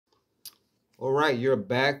All right, you're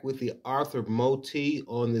back with the Arthur Moti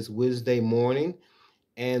on this Wednesday morning,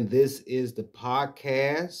 and this is the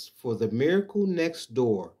podcast for the Miracle Next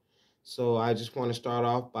Door. So I just want to start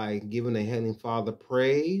off by giving the Heavenly Father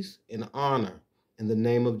praise and honor in the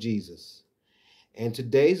name of Jesus. And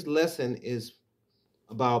today's lesson is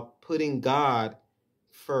about putting God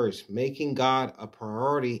first, making God a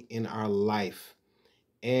priority in our life.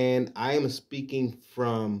 And I am speaking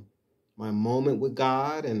from my moment with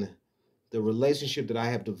God and the relationship that I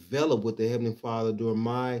have developed with the Heavenly Father during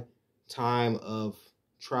my time of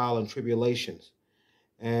trial and tribulations.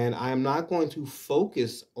 And I am not going to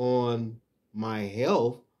focus on my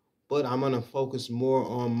health, but I'm going to focus more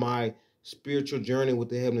on my spiritual journey with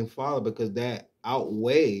the Heavenly Father because that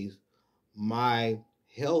outweighs my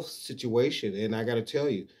health situation. And I got to tell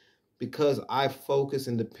you, because I focus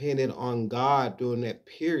and depended on God during that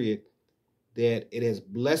period, that it has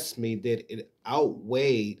blessed me, that it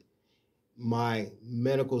outweighed my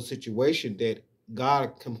medical situation, that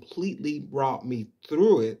God completely brought me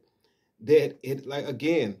through it, that it, like,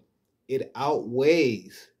 again, it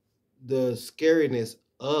outweighs the scariness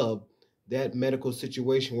of that medical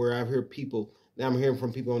situation where I've heard people, now I'm hearing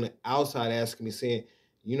from people on the outside asking me, saying,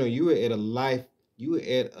 you were at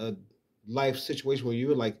a life situation where you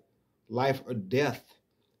were like life or death.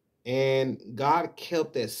 And God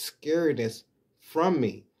kept that scariness from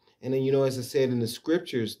me. And then, as I said in the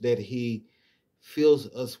scriptures, that He fills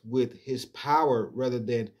us with His power rather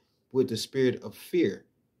than with the spirit of fear.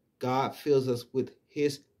 God fills us with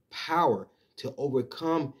His power to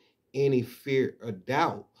overcome any fear or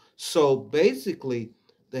doubt. So basically,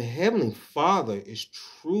 the Heavenly Father is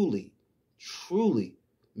truly, truly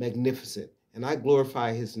magnificent. And I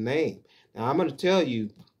glorify His name. Now, I'm going to tell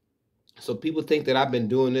you, so people think that I've been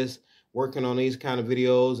doing this, working on these kind of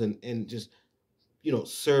videos and just,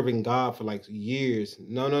 serving God for like years.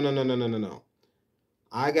 No, no, no, no, no, no, no, no.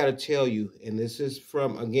 I got to tell you, and this is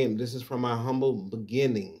from my humble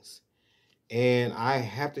beginnings. And I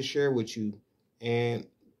have to share with you, and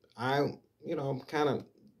I, kind of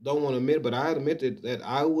don't want to admit it, but I admit that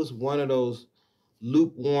I was one of those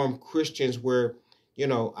lukewarm Christians where,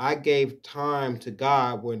 I gave time to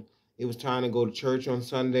God when it was time to go to church on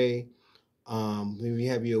Sunday. When we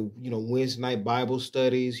have your, Wednesday night Bible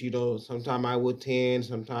studies, sometime I would attend,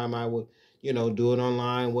 sometime I would, do it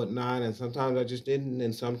online, whatnot. And sometimes I just didn't.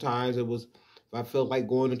 And sometimes it was, if I felt like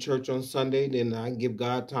going to church on Sunday, then I give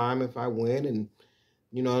God time if I went. And,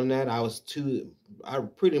 and that I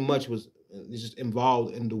pretty much was just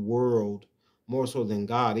involved in the world more so than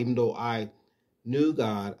God. Even though I knew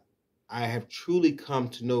God, I have truly come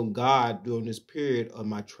to know God during this period of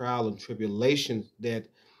my trial and tribulations that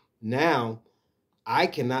now I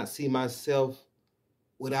cannot see myself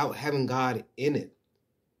without having God in it.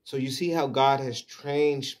 So you see how God has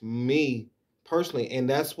changed me personally, and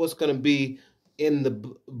that's what's going to be in the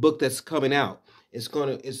book that's coming out.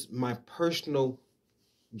 It's my personal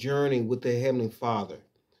journey with the Heavenly Father.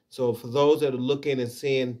 So for those that are looking and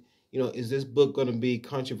saying, is this book going to be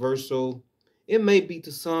controversial? It may be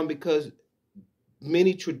to some because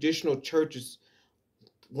many traditional churches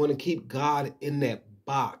want to keep God in that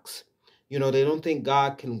box. They don't think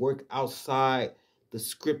God can work outside the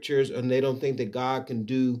scriptures, and they don't think that God can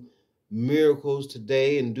do miracles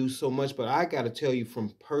today and do so much. But I got to tell you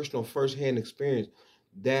from personal firsthand experience,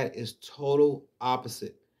 that is total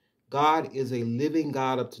opposite. God is a living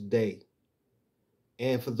God of today.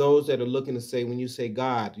 And for those that are looking to say, when you say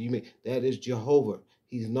God, you mean that is Jehovah.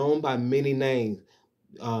 He's known by many names,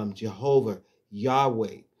 Jehovah,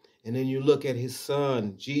 Yahweh. And then you look at His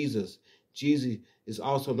Son, Jesus. Jesus is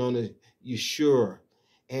also known as Yeshua.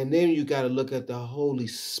 And then you got to look at the Holy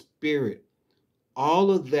Spirit.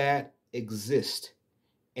 All of that exists.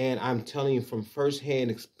 And I'm telling you from firsthand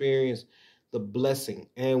experience, the blessing.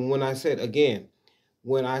 And when I said, again,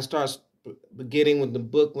 when I start beginning with the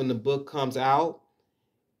book, when the book comes out,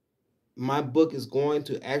 the book is going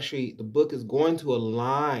to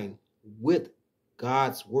align with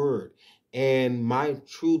God's word and my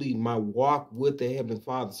walk with the Heavenly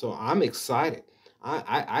Father. So I'm excited.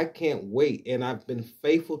 I can't wait. And I've been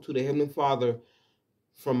faithful to the Heavenly Father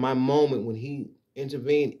from my moment when He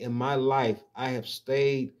intervened in my life. I have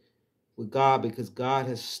stayed with God because God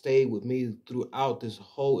has stayed with me throughout this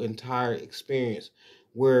whole entire experience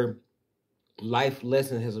where life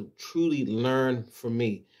lesson has truly learned from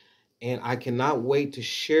me. And I cannot wait to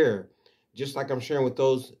share, just like I'm sharing with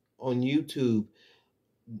those on YouTube.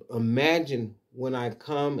 Imagine when I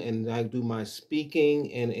come and I do my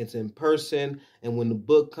speaking and it's in person, and when the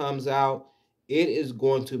book comes out, it is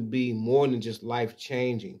going to be more than just life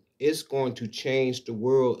changing. It's going to change the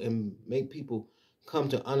world and make people come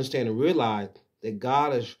to understand and realize that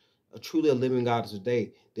God is truly a living God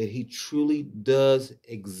today, that he truly does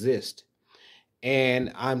exist.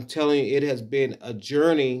 And I'm telling you, it has been a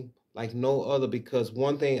journey like no other, because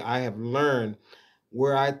one thing I have learned,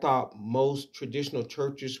 where I thought most traditional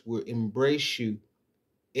churches would embrace you,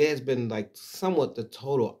 it has been like somewhat the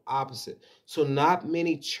total opposite. So not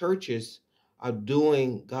many churches are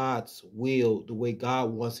doing God's will the way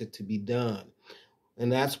God wants it to be done. And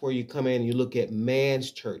that's where you come in and you look at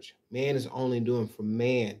man's church. Man is only doing for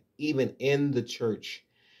man. Even in the church,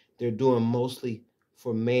 they're doing mostly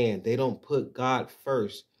for man. They don't put God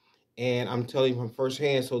first. And I'm telling you from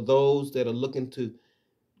firsthand, so those that are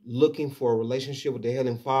looking for a relationship with the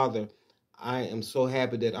Heavenly Father, I am so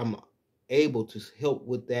happy that I'm able to help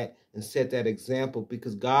with that and set that example,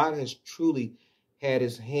 because God has truly had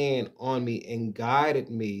his hand on me and guided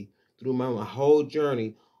me through my whole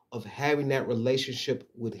journey of having that relationship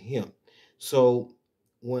with him. So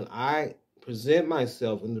when I present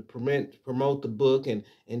myself and to promote the book and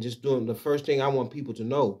just doing, the first thing I want people to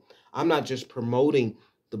know, I'm not just promoting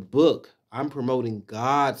the book, I'm promoting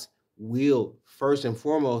God's will first and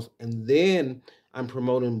foremost, and then I'm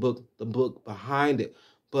promoting the book behind it.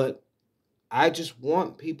 But I just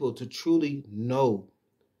want people to truly know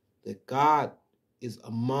that God is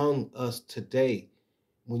among us today.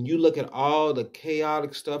 When you look at all the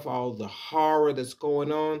chaotic stuff, all the horror that's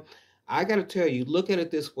going on, I got to tell you, look at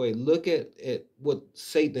it this way. Look at what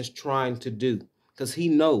Satan is trying to do, because he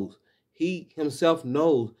knows, he himself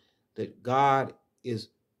knows that God is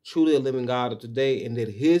truly a living God of today, and that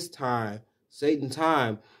his time, Satan's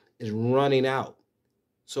time, is running out.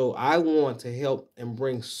 So I want to help and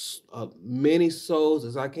bring many souls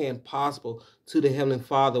as I can possible to the Heavenly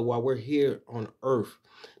Father while we're here on earth.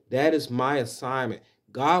 That is my assignment.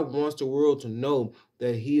 God wants the world to know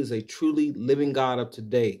that he is a truly living God of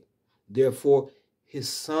today. Therefore, his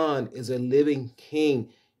son is a living king.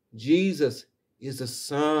 Jesus is the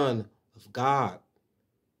Son of God.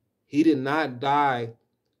 He did not die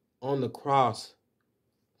on the cross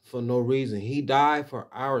for no reason. He died for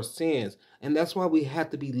our sins. And that's why we have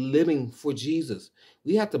to be living for Jesus.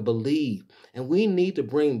 We have to believe. And we need to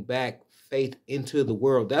bring back faith into the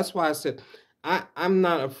world. That's why I said I'm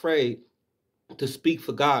not afraid to speak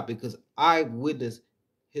for God, because I witness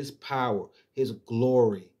his power, his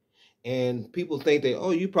glory. And people think that,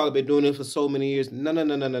 oh, you've probably been doing it for so many years. No, no,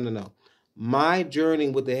 no, no, no, no, no. My journey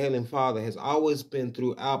with the Heavenly Father has always been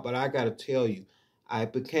throughout, but I got to tell you,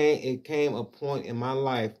 it came a point in my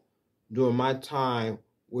life during my time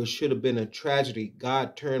where it should have been a tragedy.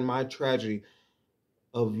 God turned my tragedy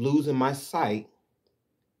of losing my sight,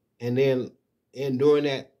 and then during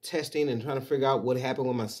that testing and trying to figure out what happened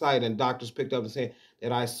with my sight, and doctors picked up and said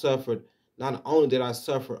that I suffered, not only did I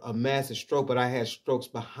suffer a massive stroke, but I had strokes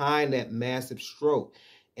behind that massive stroke.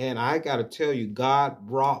 And I got to tell you, God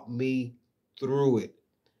brought me through it.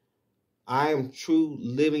 I am true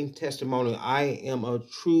living testimony. I am a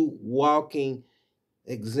true walking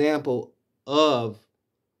example of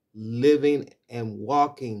living and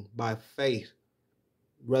walking by faith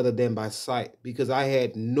rather than by sight, because I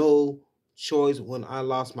had no choice when I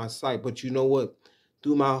lost my sight. But you know what?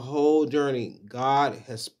 Through my whole journey, God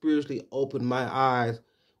has spiritually opened my eyes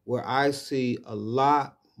where I see a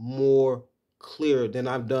lot more clear than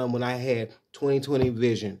I've done when I had 20/20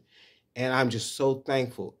 vision. And I'm just so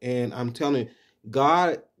thankful. And I'm telling you,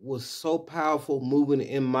 God was so powerful moving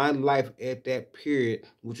in my life at that period,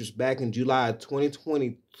 which was back in July of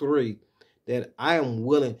 2023, that I am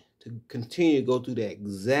willing to continue to go through the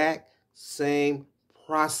exact same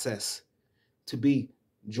process to be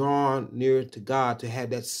drawn near to God, to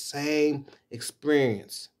have that same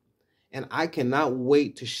experience. And I cannot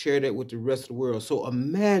wait to share that with the rest of the world. So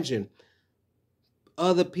imagine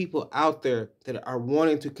other people out there that are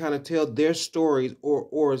wanting to kind of tell their stories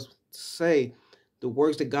or say the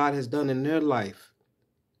works that God has done in their life.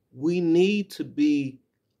 We need to be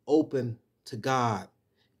open to God.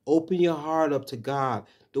 Open your heart up to God.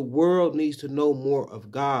 The world needs to know more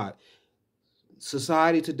of God.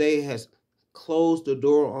 Society today has closed the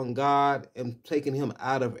door on God and taken him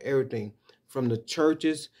out of everything, from the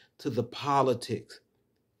churches to the politics.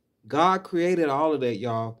 God created all of that,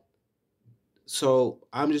 y'all. So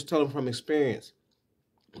I'm just telling from experience.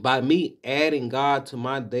 By me adding God to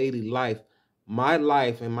my daily life, my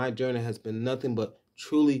life and my journey has been nothing but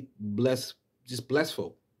truly blessed, just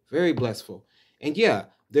blissful, very blissful. And yeah,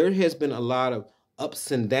 there has been a lot of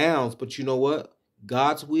ups and downs, but you know what?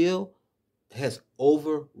 God's will has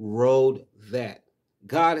overrode that.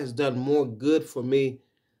 God has done more good for me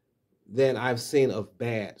than I've seen of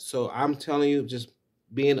bad. So I'm telling you, just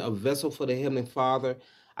being a vessel for the Heavenly Father,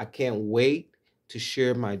 I can't wait to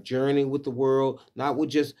share my journey with the world, not with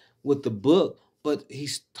just with the book, but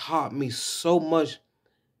he's taught me so much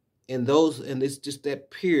and it's just that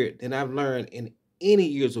period that I've learned in any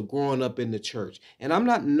years of growing up in the church. And I'm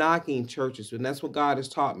not knocking churches, and that's what God has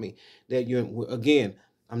taught me. That again,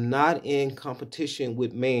 I'm not in competition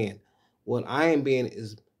with man. What I am being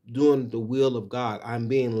is doing the will of God. I'm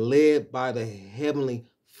being led by the Heavenly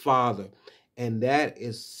Father. And that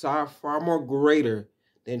is far more greater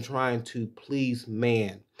than trying to please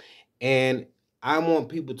man. And I want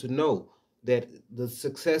people to know that the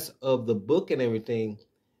success of the book and everything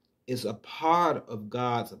is a part of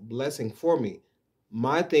God's blessing for me.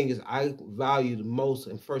 My thing is I value the most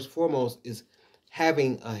and first foremost is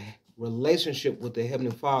having a relationship with the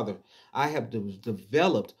Heavenly Father. I have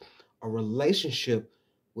developed a relationship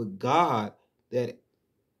with God that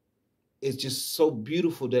is just so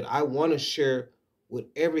beautiful that I want to share with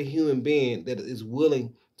every human being that is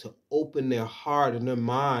willing to open their heart and their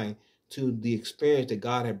mind to the experience that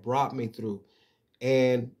God had brought me through.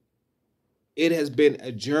 And it has been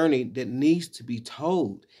a journey that needs to be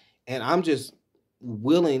told. And I'm just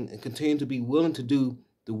willing and continue to be willing to do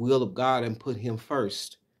the will of God and put him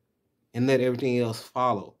first and let everything else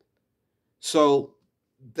follow. So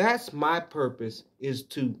that's my purpose, is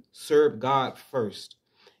to serve God first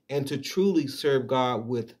and to truly serve God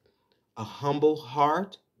with a humble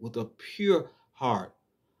heart, with a pure heart.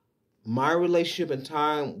 My relationship and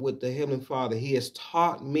time with the Heavenly Father, he has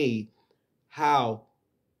taught me how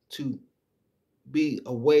to be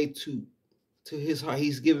a way to his heart.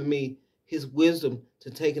 He's given me his wisdom to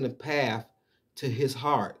taking a path to his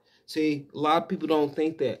heart. See, a lot of people don't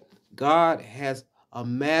think that God has a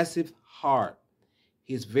massive heart.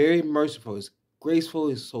 He's very merciful. He's graceful.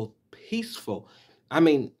 He's so peaceful. I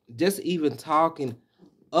mean, just even talking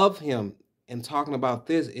of him and talking about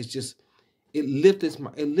this is just, it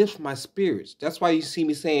lifts my spirits. That's why you see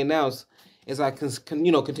me saying now, as I can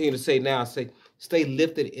continue to say now, stay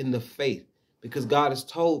lifted in the faith, because God has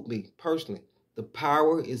told me personally, the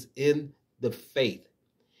power is in the faith.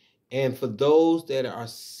 And for those that are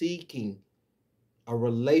seeking a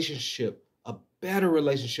relationship, a better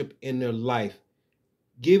relationship in their life,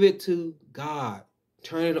 give it to God.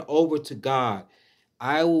 Turn it over to God.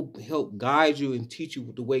 I will help guide you and teach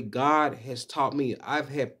you the way God has taught me. I've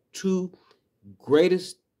had two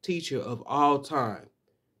greatest teacher of all time.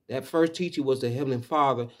 That first teacher was the Heavenly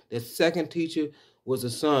Father. That second teacher was the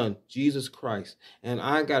Son, Jesus Christ. And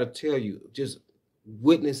I got to tell you, just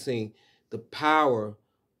witnessing the power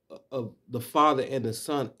of the Father and the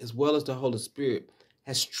Son, as well as the Holy Spirit,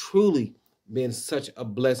 has truly been such a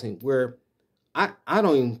blessing, where I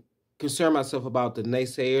don't even concern myself about the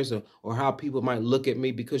naysayers or how people might look at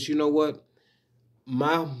me, because you know what?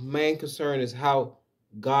 My main concern is how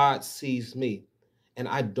God sees me. And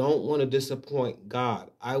I don't want to disappoint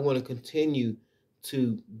God. I want to continue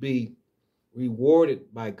to be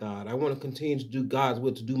rewarded by God. I want to continue to do God's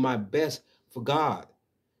will, to do my best for God,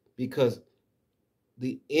 because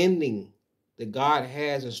the ending that God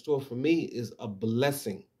has in store for me is a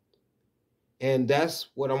blessing. And that's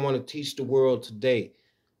what I want to teach the world today.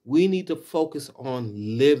 We need to focus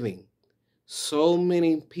on living. So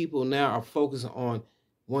many people now are focused on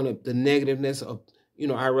one of the negativeness of,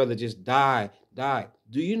 I'd rather just die.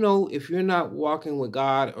 Do you know, if you're not walking with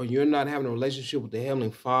God or you're not having a relationship with the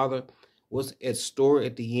Heavenly Father, what's at store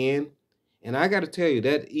at the end? And I got to tell you,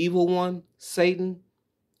 that evil one, Satan,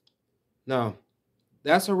 no,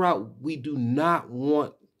 that's a route we do not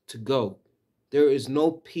want to go. There is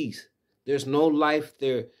no peace. There's no life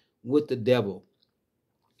there with the devil.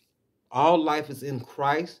 All life is in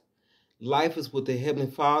Christ. Life is with the Heavenly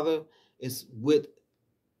Father. It's with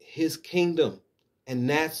his kingdom. And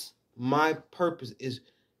that's my purpose, is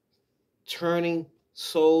turning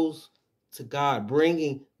souls to God,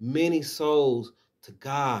 bringing many souls to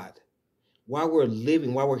God while we're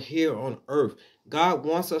living, while we're here on earth. God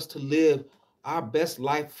wants us to live our best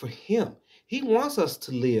life for him. He wants us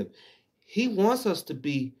to live. He wants us to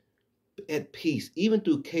be at peace, even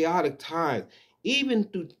through chaotic times, even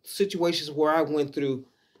through situations where I went through.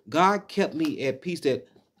 God kept me at peace, that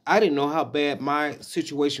I didn't know how bad my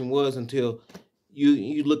situation was until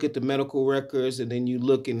you look at the medical records, and then you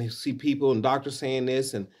look and see people and doctors saying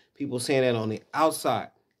this and people saying that on the outside.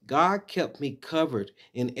 God kept me covered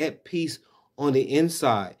and at peace on the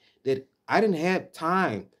inside, that I didn't have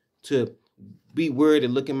time to be worried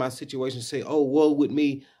and look at my situation and say, oh, woe with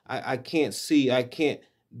me. I can't see. I can't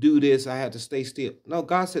do this. I have to stay still. No,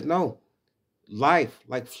 God said, no. Life,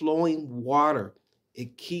 like flowing water,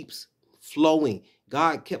 it keeps flowing.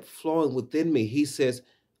 God kept flowing within me. He says,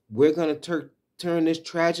 we're going to turn this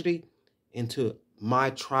tragedy into my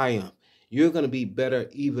triumph. you're going to be better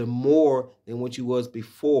even more than what you was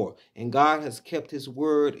before. And God has kept his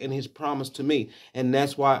word and his promise to me. And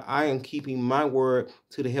that's why I am keeping my word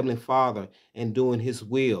to the Heavenly Father and doing his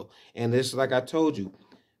will. And this, like I told you,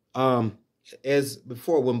 as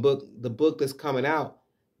before, the book that's coming out,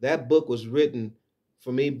 that book was written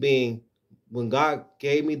for me when God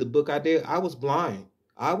gave me the book I did, I was blind.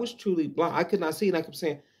 I was truly blind. I could not see. And I kept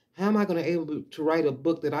saying, how am I going to be able to write a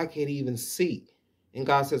book that I can't even see? And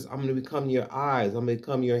God says, I'm going to become your eyes. I'm going to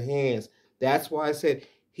become your hands. That's why I said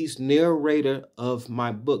he's narrator of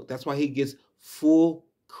my book. That's why he gets full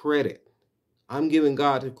credit. I'm giving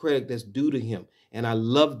God the credit that's due to him. And I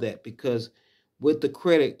love that, because with the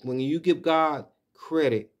credit, when you give God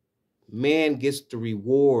credit, man gets the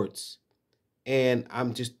rewards. And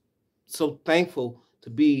I'm just so thankful to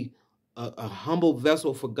be a humble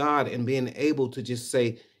vessel for God and being able to just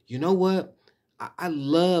say, you know what? I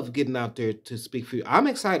love getting out there to speak for you. I'm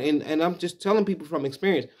excited, and I'm just telling people from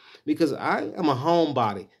experience, because I am a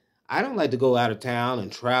homebody. I don't like to go out of town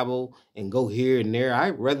and travel and go here and there.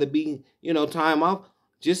 I'd rather be, time off,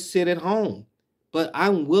 just sit at home. But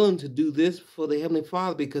I'm willing to do this for the Heavenly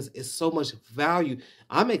Father because it's so much value.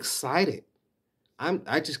 I'm excited.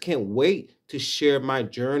 I just can't wait to share my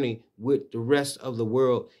journey with the rest of the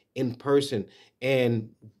world in person and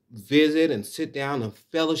visit and sit down and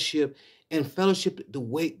fellowship the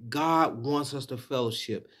way God wants us to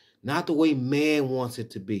fellowship, not the way man wants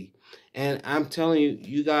it to be. And I'm telling you,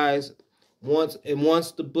 you guys, once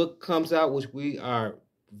the book comes out, which we are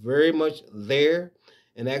very much there,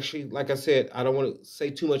 and actually, like I said, I don't want to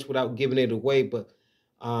say too much without giving it away, but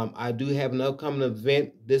I do have an upcoming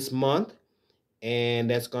event this month, and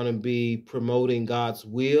that's going to be promoting God's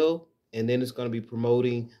will, and then it's going to be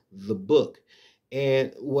promoting the book.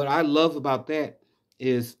 And what I love about that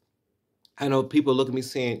is, I know people look at me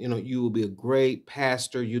saying, you will be a great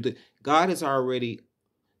pastor. God has already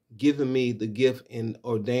given me the gift and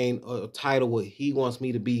ordained a title what he wants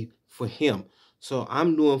me to be for him. So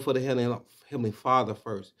I'm doing for the Heavenly Father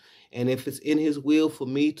first. And if it's in his will for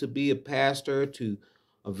me to be a pastor, to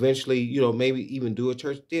eventually, maybe even do a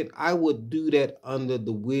church, then I would do that under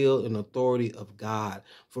the will and authority of God.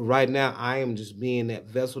 For right now, I am just being that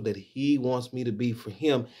vessel that he wants me to be for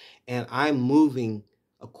him. And I'm moving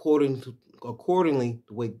accordingly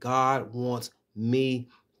the way God wants me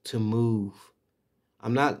to move.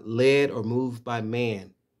 I'm not led or moved by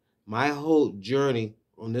man. My whole journey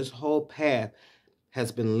on this whole path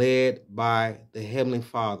has been led by the Heavenly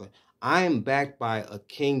Father. I am backed by a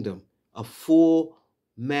kingdom, a full,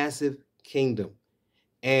 massive kingdom.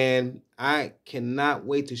 And I cannot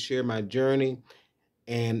wait to share my journey.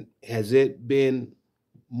 And has it been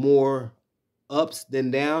more ups than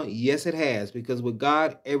down? Yes, it has, because with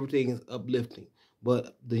God, everything is uplifting.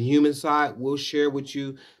 But the human side we'll share with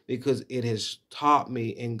you, because it has taught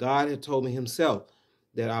me, and God had told me himself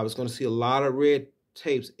that I was going to see a lot of red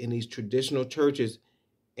tapes in these traditional churches,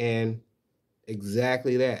 and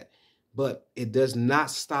exactly that. But it does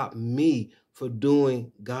not stop me for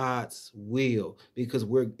doing God's will, because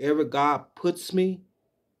wherever God puts me,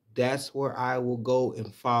 that's where I will go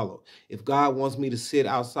and follow. If God wants me to sit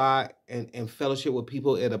outside and fellowship with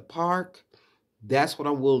people at a park, that's what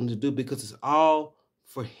I'm willing to do, because it's all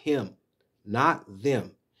for him, not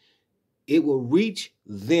them. It will reach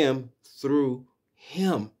them through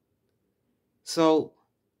him. So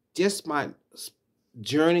just my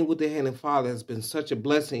journey with the Heavenly Father has been such a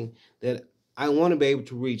blessing that I want to be able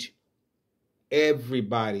to reach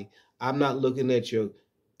everybody. I'm not looking at your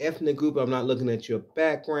ethnic group. I'm not looking at your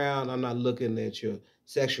background. I'm not looking at your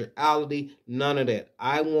sexuality. None of that.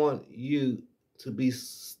 I want you to be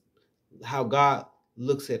how God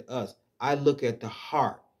looks at us. I look at the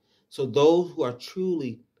heart. So those who are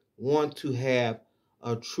truly want to have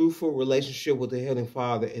a truthful relationship with the Heavenly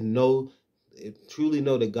Father and truly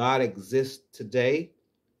know that God exists today,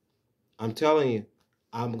 I'm telling you,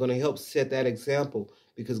 I'm going to help set that example,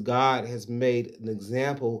 because God has made an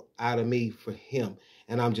example out of me for him.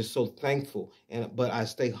 And I'm just so thankful. But I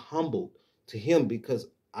stay humbled to him, because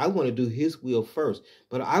I want to do his will first.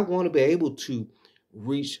 But I want to be able to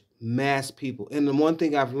reach mass people. And the one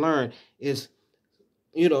thing I've learned is,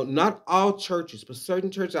 not all churches, but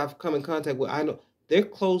certain churches I've come in contact with, I know they're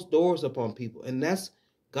closed doors upon people. And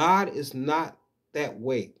God is not that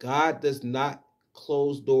way. God does not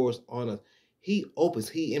close doors on us. He opens,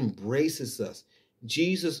 he embraces us.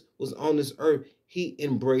 Jesus was on this earth. He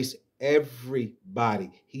embraced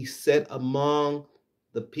everybody. He sat among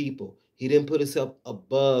the people. He didn't put himself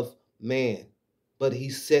above man, but he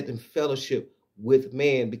sat in fellowship with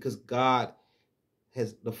man, because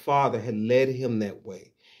the Father had led him that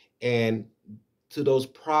way. And to those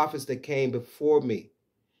prophets that came before me.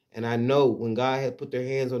 And I know when God had put their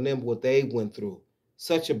hands on them, what they went through.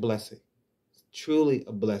 Such a blessing. Truly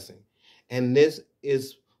a blessing. And this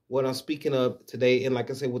is what I'm speaking of today. And like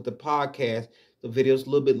I said, with the podcast, the video's a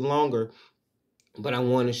little bit longer, but I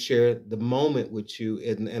want to share the moment with you.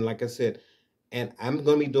 And like I said, and I'm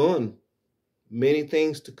going to be doing many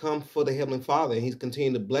things to come for the Heavenly Father, and He's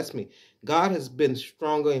continuing to bless me. God has been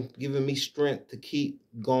stronger and given me strength to keep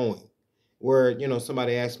going. Where,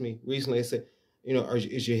 somebody asked me recently, they said,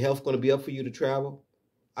 is your health going to be up for you to travel?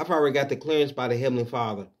 I've already got the clearance by the Heavenly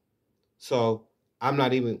Father. So I'm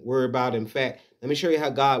not even worried about it. In fact, let me show you how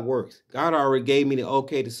God works. God already gave me the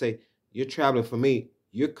okay to say, you're traveling for me,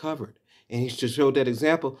 you're covered. And He just showed that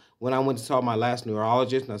example when I went to saw my last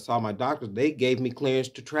neurologist and I saw my doctors. They gave me clearance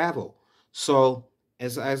to travel. So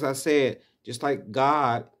as I said, just like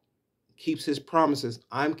God keeps His promises,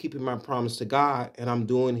 I'm keeping my promise to God and I'm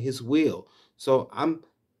doing His will. So I'm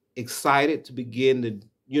excited to begin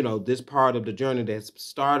this part of the journey that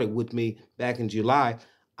started with me back in July.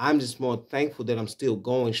 I'm just more thankful that I'm still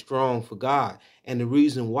going strong for God. And the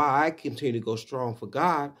reason why I continue to go strong for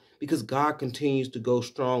God, because God continues to go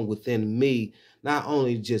strong within me, not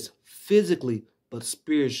only just physically, but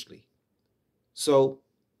spiritually. So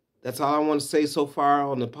that's all I want to say so far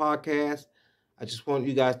on the podcast. I just want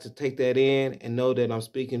you guys to take that in and know that I'm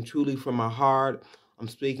speaking truly from my heart. I'm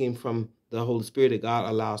speaking from the Holy Spirit that God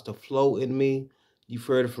allows to flow in me. You've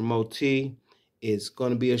heard it from OT. It's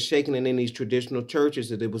going to be a shaking in these traditional churches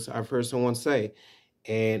that I've heard someone say.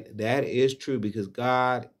 And that is true because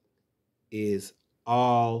God is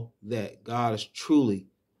all that. God is truly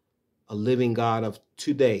a living God of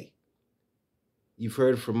today. You've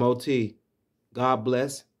heard it from OT. God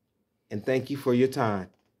bless and thank you for your time.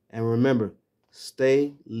 And remember,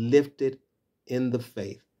 stay lifted in the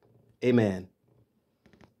faith. Amen.